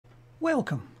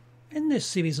Welcome! In this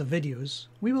series of videos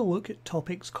we will look at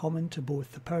topics common to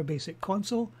both the PowerBasic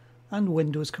console and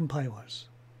Windows compilers.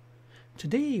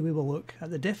 Today we will look at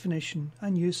the definition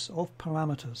and use of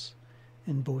parameters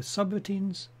in both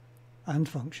subroutines and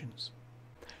functions.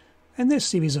 In this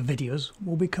series of videos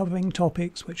we'll be covering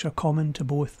topics which are common to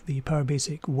both the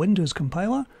PowerBasic Windows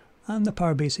compiler and the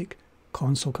PowerBasic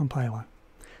console compiler.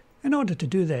 In order to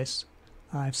do this,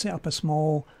 I've set up a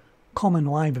small common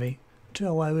library to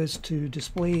allow us to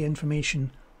display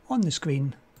information on the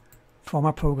screen from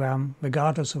a program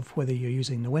regardless of whether you're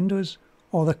using the Windows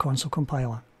or the console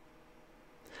compiler.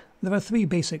 There are three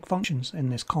basic functions in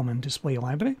this common display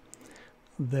library.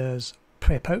 There's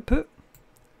prep output,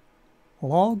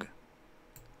 log,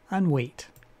 and wait.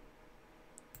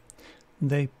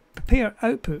 The prepare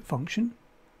output function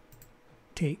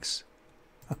takes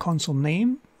a console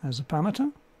name as a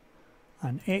parameter,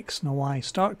 an X and a Y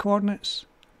start coordinates,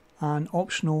 and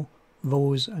optional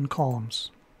rows and columns.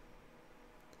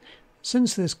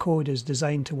 Since this code is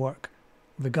designed to work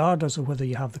regardless of whether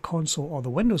you have the console or the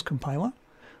Windows compiler,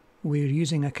 we're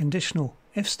using a conditional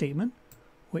if statement,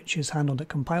 which is handled at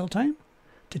compile time,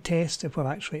 to test if we're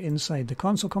actually inside the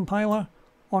console compiler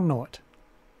or not.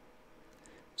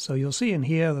 So you'll see in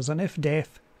here there's an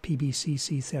if-def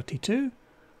pbcc32,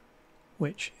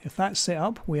 which if that's set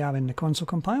up we are in the console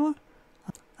compiler,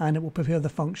 and it will prepare the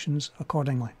functions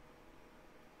accordingly.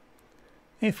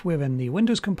 If we're in the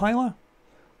Windows compiler,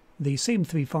 the same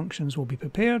three functions will be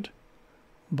prepared,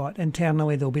 but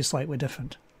internally they'll be slightly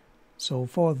different. So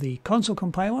for the console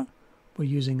compiler, we're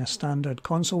using a standard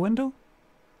console window,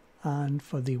 and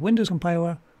for the Windows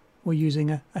compiler, we're using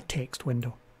a text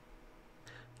window.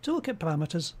 To look at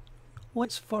parameters,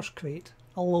 let's first create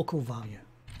a local value.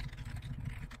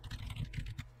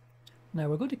 Now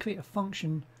we're going to create a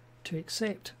function to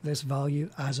accept this value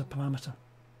as a parameter.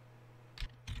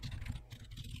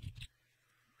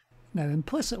 Now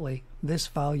implicitly this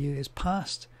value is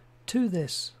passed to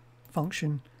this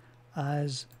function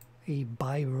as a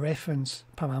by reference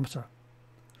parameter,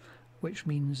 which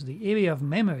means the area of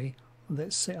memory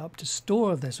that's set up to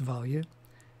store this value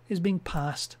is being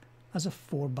passed as a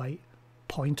 4-byte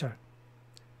pointer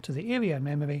to the area of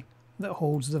memory that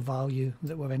holds the value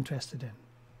that we're interested in.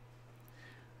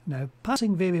 Now,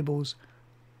 passing variables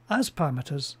as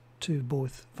parameters to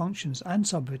both functions and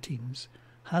subroutines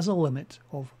has a limit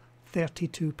of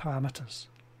 32 parameters.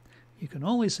 You can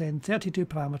only send 32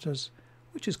 parameters,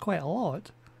 which is quite a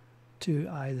lot, to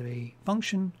either a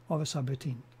function or a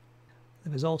subroutine.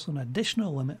 There is also an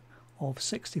additional limit of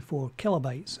 64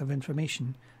 kilobytes of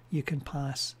information you can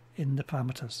pass in the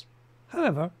parameters.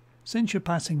 However, since you're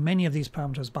passing many of these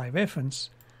parameters by reference,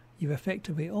 you're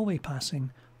effectively only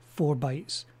passing 4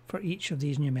 bytes for each of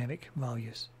these numeric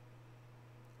values.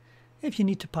 If you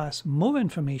need to pass more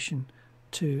information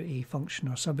to a function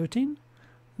or subroutine,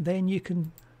 then you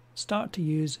can start to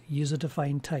use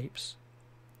user-defined types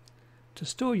to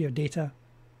store your data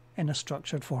in a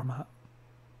structured format.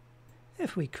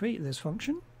 If we create this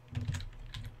function,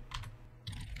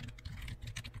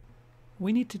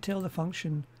 we need to tell the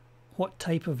function what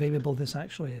type of variable this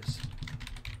actually is.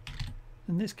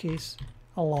 In this case,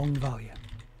 a long value.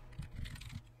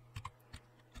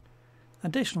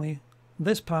 Additionally,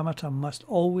 this parameter must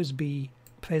always be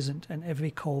present in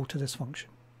every call to this function.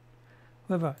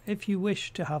 However, if you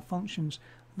wish to have functions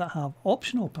that have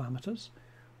optional parameters,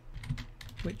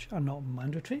 which are not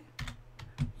mandatory,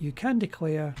 you can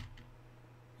declare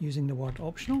using the word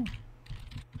optional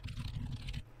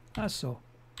as so.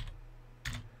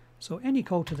 So any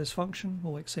call to this function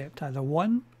will accept either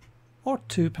 1 or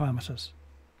 2 parameters.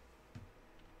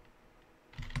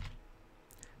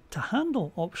 To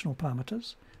handle optional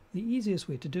parameters, the easiest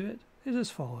way to do it is as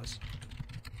follows.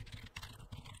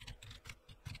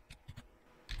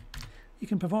 You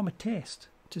can perform a test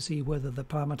to see whether the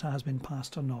parameter has been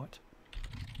passed or not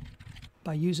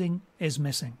by using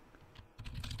isMissing.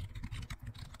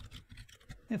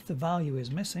 If the value is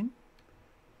missing,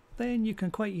 then you can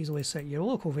quite easily set your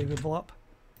local variable up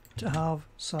to have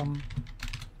some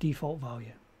default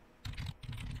value.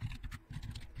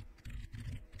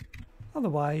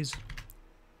 Otherwise,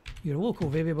 your local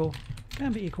variable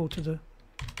can be equal to the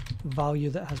value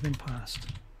that has been passed.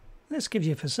 This gives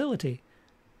you facility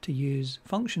to use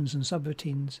functions and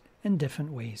subroutines in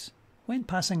different ways. When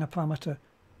passing a parameter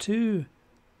to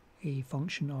a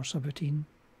function or subroutine,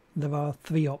 there are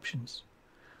three options.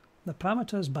 The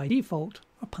parameters by default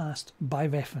are passed by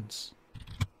reference.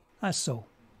 As so,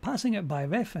 passing it by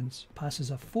reference passes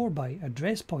a 4-byte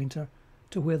address pointer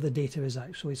to where the data is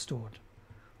actually stored.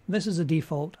 This is a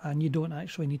default and you don't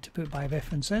actually need to put by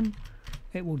reference in,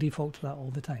 it will default to that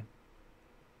all the time.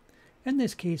 In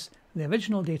this case, the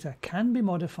original data can be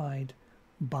modified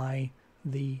by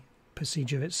the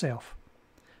procedure itself.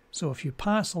 So if you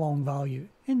pass long value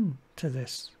into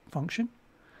this function,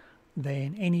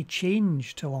 then any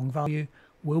change to long value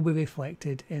will be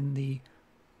reflected in the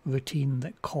routine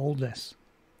that called this.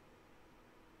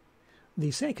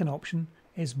 The second option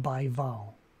is by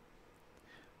val.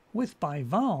 With by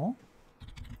val,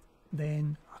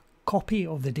 then a copy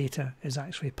of the data is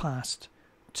actually passed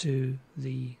to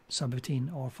the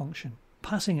subroutine or function.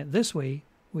 Passing it this way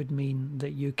would mean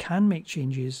that you can make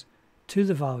changes to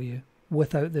the value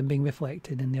without them being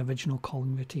reflected in the original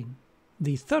calling routine.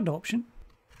 The third option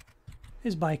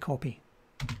is by copy.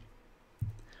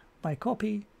 By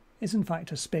copy is in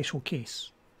fact a special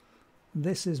case.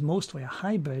 This is mostly a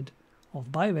hybrid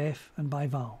of by ref and by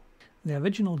val. The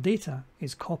original data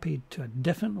is copied to a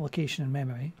different location in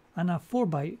memory, and a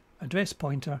 4-byte address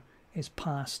pointer is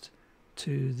passed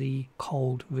to the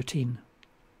called routine.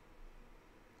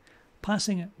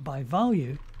 Passing it by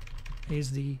value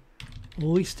is the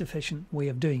least efficient way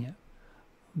of doing it,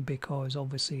 because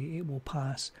obviously it will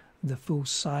pass the full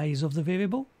size of the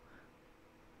variable.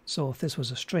 So if this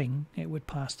was a string, it would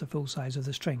pass the full size of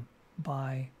the string.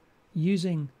 By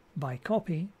using by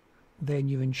copy, then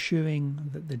you're ensuring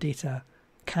that the data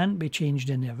can't be changed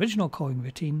in the original calling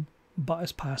routine, but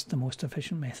is passed the most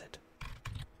efficient method.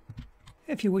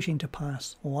 If you're wishing to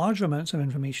pass large amounts of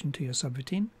information to your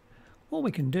subroutine, what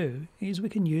we can do is we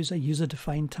can use a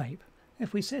user-defined type.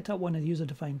 If we set up one of the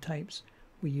user-defined types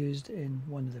we used in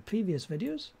one of the previous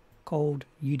videos, called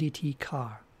UDT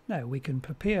car. Now we can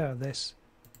prepare this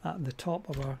at the top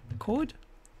of our code.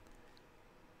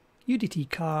 UDT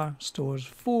car stores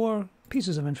 4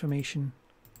 pieces of information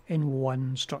in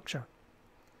one structure.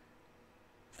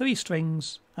 3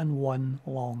 strings and 1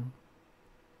 long.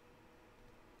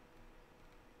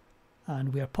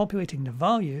 And we are populating the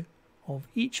value of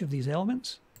each of these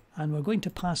elements, and we're going to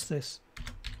pass this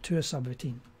to a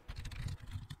subroutine.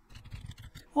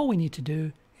 All we need to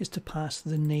do is to pass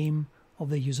the name of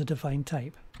the user-defined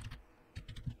type.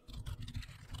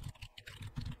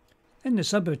 In the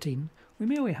subroutine, we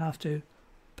merely have to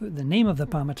put the name of the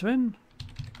parameter in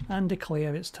and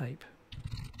declare its type.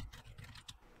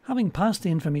 Having passed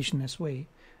the information this way,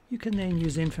 you can then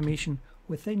use the information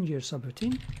within your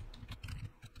subroutine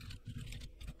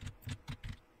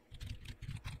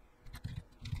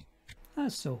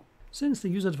as so. Since the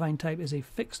user-defined type is a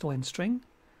fixed length string,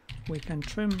 we can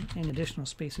trim any additional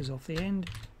spaces off the end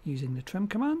using the trim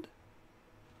command,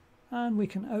 and we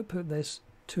can output this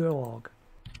to a log.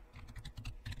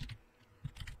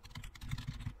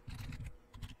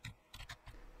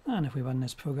 And if we run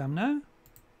this program now,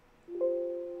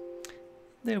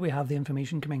 there we have the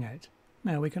information coming out.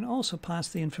 Now we can also pass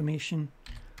the information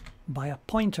by a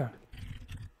pointer.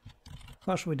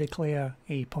 First we declare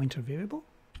a pointer variable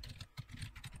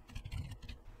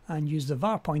and use the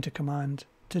var pointer command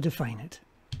to define it.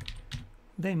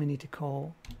 Then we need to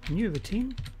call a new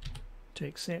routine to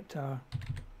accept our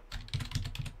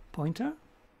pointer,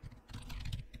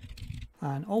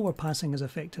 and all we're passing is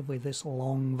effectively this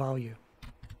long value.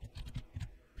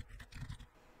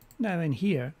 Now in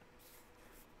here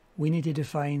we need to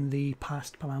define the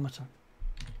passed parameter.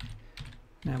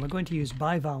 Now we're going to use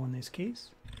by val in this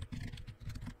case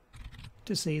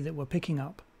to say that we're picking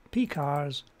up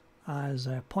pcars as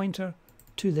a pointer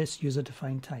to this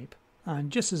user-defined type.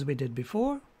 And just as we did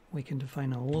before, we can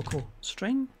define a local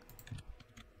string,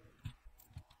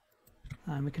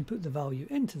 and we can put the value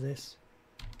into this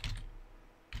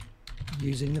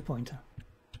using the pointer.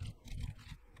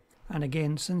 And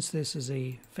again, since this is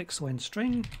a fixed length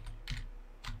string,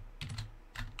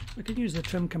 we can use the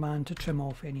trim command to trim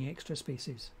off any extra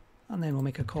spaces. And then we'll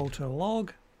make a call to a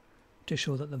log to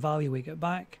show that the value we get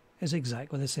back is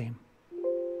exactly the same.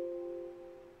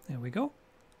 There we go.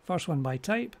 First one by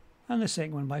type and the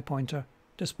second one by pointer,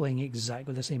 displaying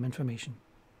exactly the same information.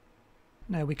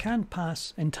 Now we can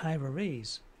pass entire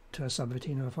arrays to a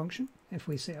subroutine or a function. If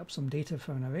we set up some data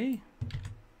for an array,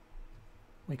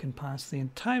 we can pass the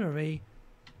entire array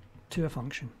to a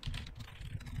function.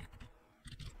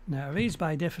 Now arrays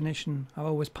by definition are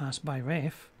always passed by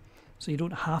ref, so you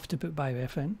don't have to put by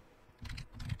ref in.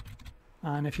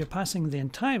 And if you're passing the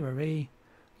entire array,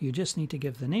 you just need to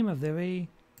give the name of the array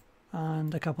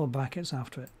and a couple of brackets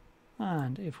after it.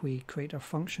 And if we create a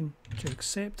function to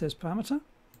accept this parameter,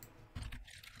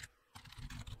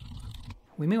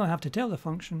 we may have to tell the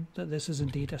function that this is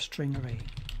indeed a string array.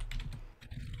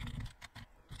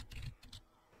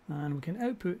 And we can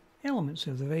output elements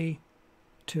of the array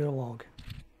to a log.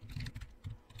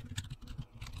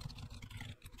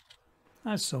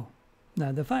 As so.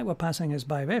 Now the fact we're passing is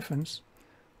by reference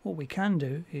what we can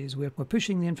do is we're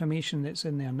pushing the information that's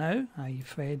in there now, i.e.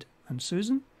 Fred and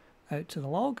Susan, out to the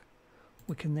log.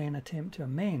 We can then attempt to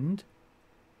amend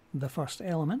the first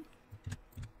element.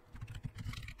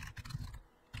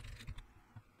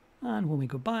 And when we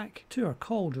go back to our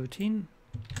called routine,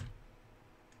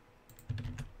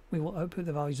 we will output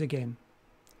the values again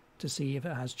to see if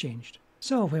it has changed.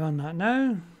 So if we run that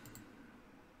now,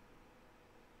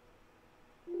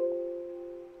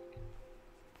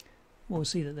 we'll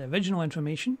see that the original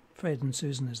information, Fred and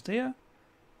Susan, is there,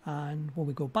 and when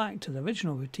we go back to the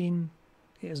original routine,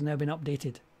 it has now been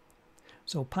updated.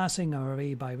 So passing our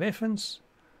array by reference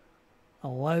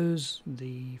allows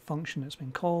the function that's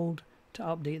been called to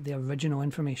update the original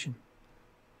information.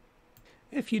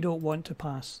 If you don't want to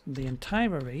pass the entire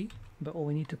array, but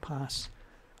only need to pass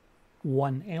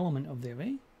one element of the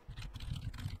array,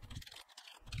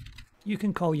 you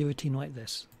can call your routine like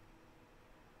this.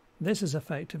 This is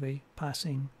effectively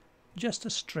passing just a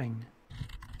string.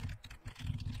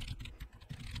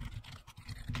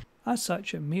 As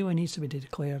such, it merely needs to be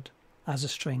declared as a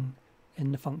string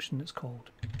in the function that's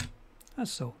called,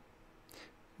 as so.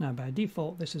 Now by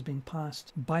default this is being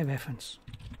passed by reference.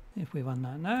 If we run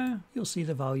that now, you'll see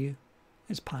the value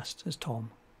is passed as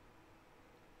Tom.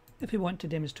 If we want to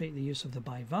demonstrate the use of the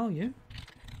by value,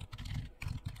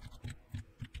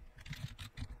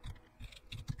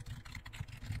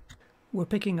 we're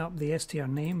picking up the str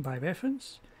name by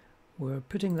reference, we're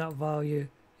putting that value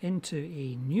into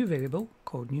a new variable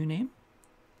called newName.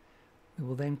 We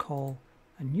will then call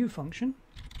a new function,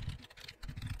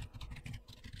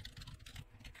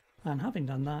 and having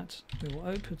done that, we will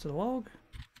output to the log.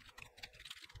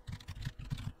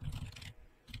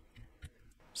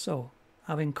 So,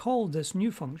 having called this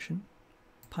new function,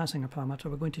 passing a parameter,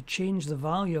 we're going to change the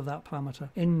value of that parameter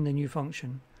in the new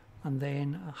function, and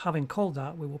then having called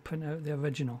that, we will print out the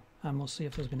original, and we'll see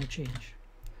if there's been a change.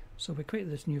 So we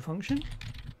create this new function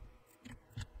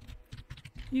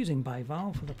using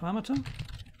byval for the parameter,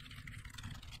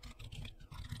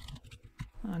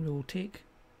 and we'll take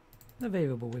the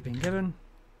variable we've been given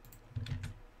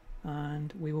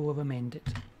and we will amend it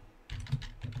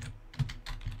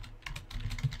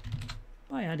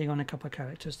by adding on a couple of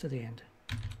characters to the end.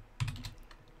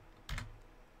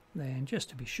 Then, just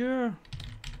to be sure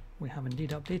we have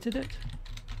indeed updated it,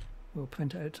 we'll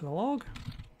print it out to the log.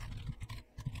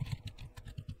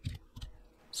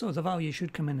 So the value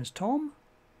should come in as Tom.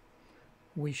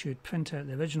 We should print out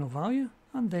the original value,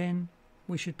 and then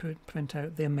we should print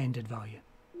out the amended value.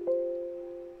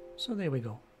 So there we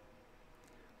go.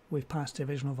 We've passed the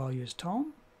original value as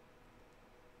Tom.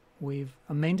 We've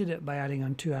amended it by adding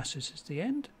on 2 asterisks at the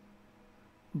end,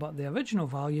 but the original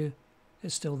value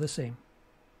is still the same.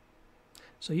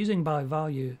 So using by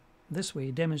value this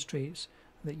way demonstrates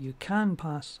that you can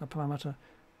pass a parameter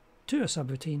to a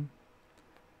subroutine,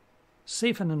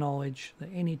 safe in the knowledge that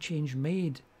any change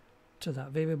made to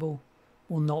that variable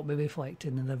will not be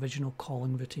reflected in the original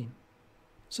calling routine.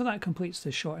 So that completes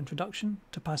this short introduction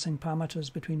to passing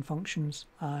parameters between functions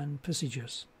and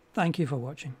procedures. Thank you for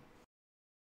watching.